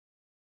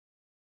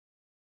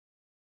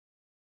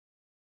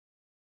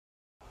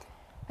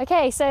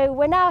Okay, so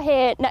we're now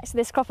here next to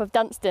this crop of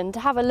Dunstan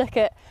to have a look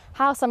at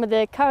how some of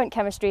the current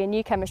chemistry and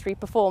new chemistry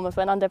perform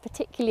when under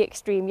particularly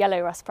extreme yellow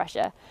rust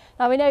pressure.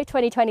 Now we know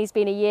 2020 has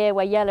been a year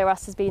where yellow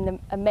rust has been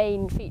a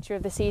main feature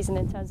of the season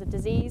in terms of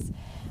disease,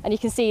 and you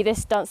can see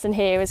this Dunstan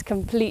here is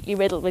completely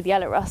riddled with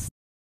yellow rust.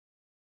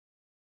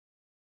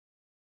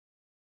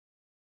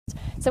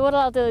 So what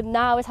I'll do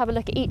now is have a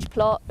look at each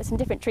plot with some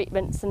different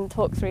treatments and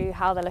talk through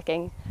how they're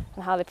looking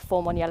and how they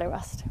perform on yellow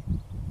rust.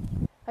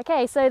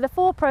 Okay, so the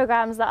 4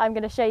 programs that I'm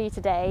going to show you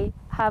today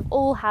have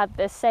all had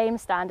the same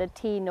standard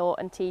T0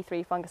 and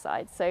T3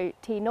 fungicides. So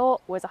T0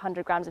 was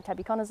 100 grams of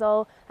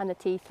tebuconazole and the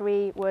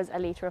T3 was a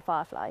litre of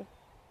Firefly.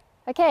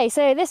 Okay,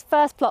 so this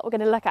first plot we're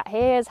going to look at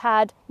here has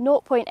had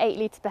 0.8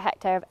 litres per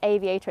hectare of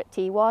aviator at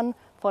T1,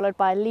 followed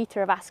by a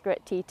litre of Asca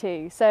at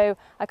T2. So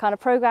a kind of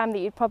program that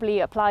you'd probably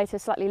apply to a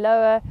slightly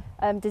lower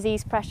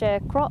disease pressure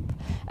crop.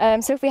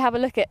 So if we have a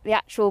look at the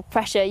actual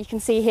pressure, you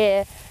can see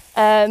here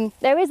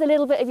there is a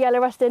little bit of yellow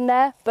rust in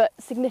there, but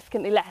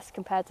significantly less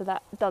compared to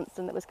that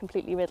Dunstan that was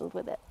completely riddled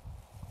with it.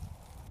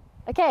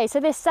 Okay, so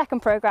this second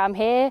program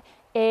here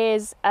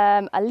is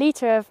a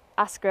litre of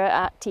Asca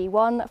at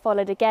T1,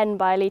 followed again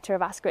by a litre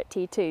of Asca at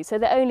T2. So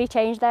the only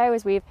change there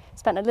is we've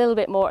spent a little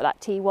bit more at that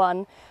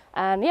T1,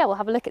 and yeah, we'll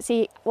have a look at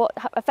see what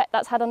effect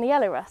that's had on the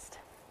yellow rust.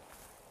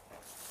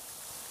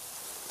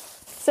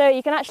 So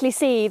you can actually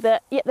see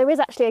that there is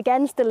actually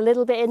again still a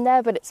little bit in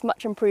there, but it's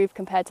much improved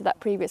compared to that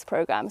previous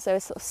program. So a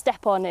sort of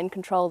step on in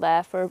control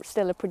there for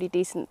still a pretty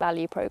decent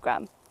value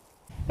program.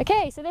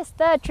 Okay, so this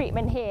third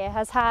treatment here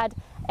has had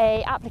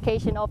an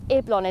application of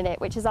Iblon in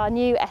it, which is our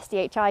new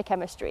SDHI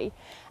chemistry.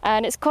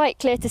 And it's quite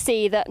clear to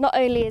see that not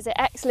only is it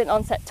excellent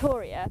on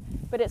septoria,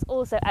 but it's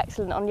also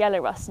excellent on yellow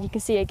rust. And you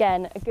can see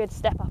again a good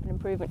step up in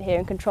improvement here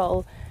in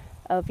control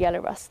of yellow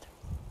rust.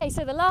 Okay,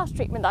 so the last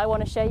treatment that I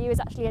want to show you is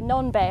actually a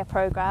non-Bayer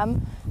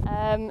program.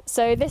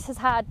 So this has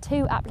had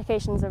 2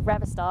 applications of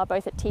Revastar,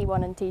 both at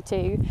T1 and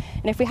T2.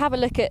 And if we have a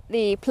look at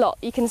the plot,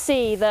 you can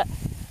see that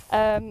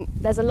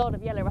there's a lot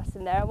of yellow rust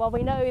in there. And while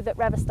we know that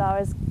Revastar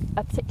is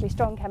a particularly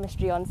strong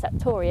chemistry on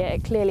septoria,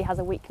 it clearly has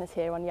a weakness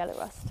here on yellow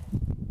rust.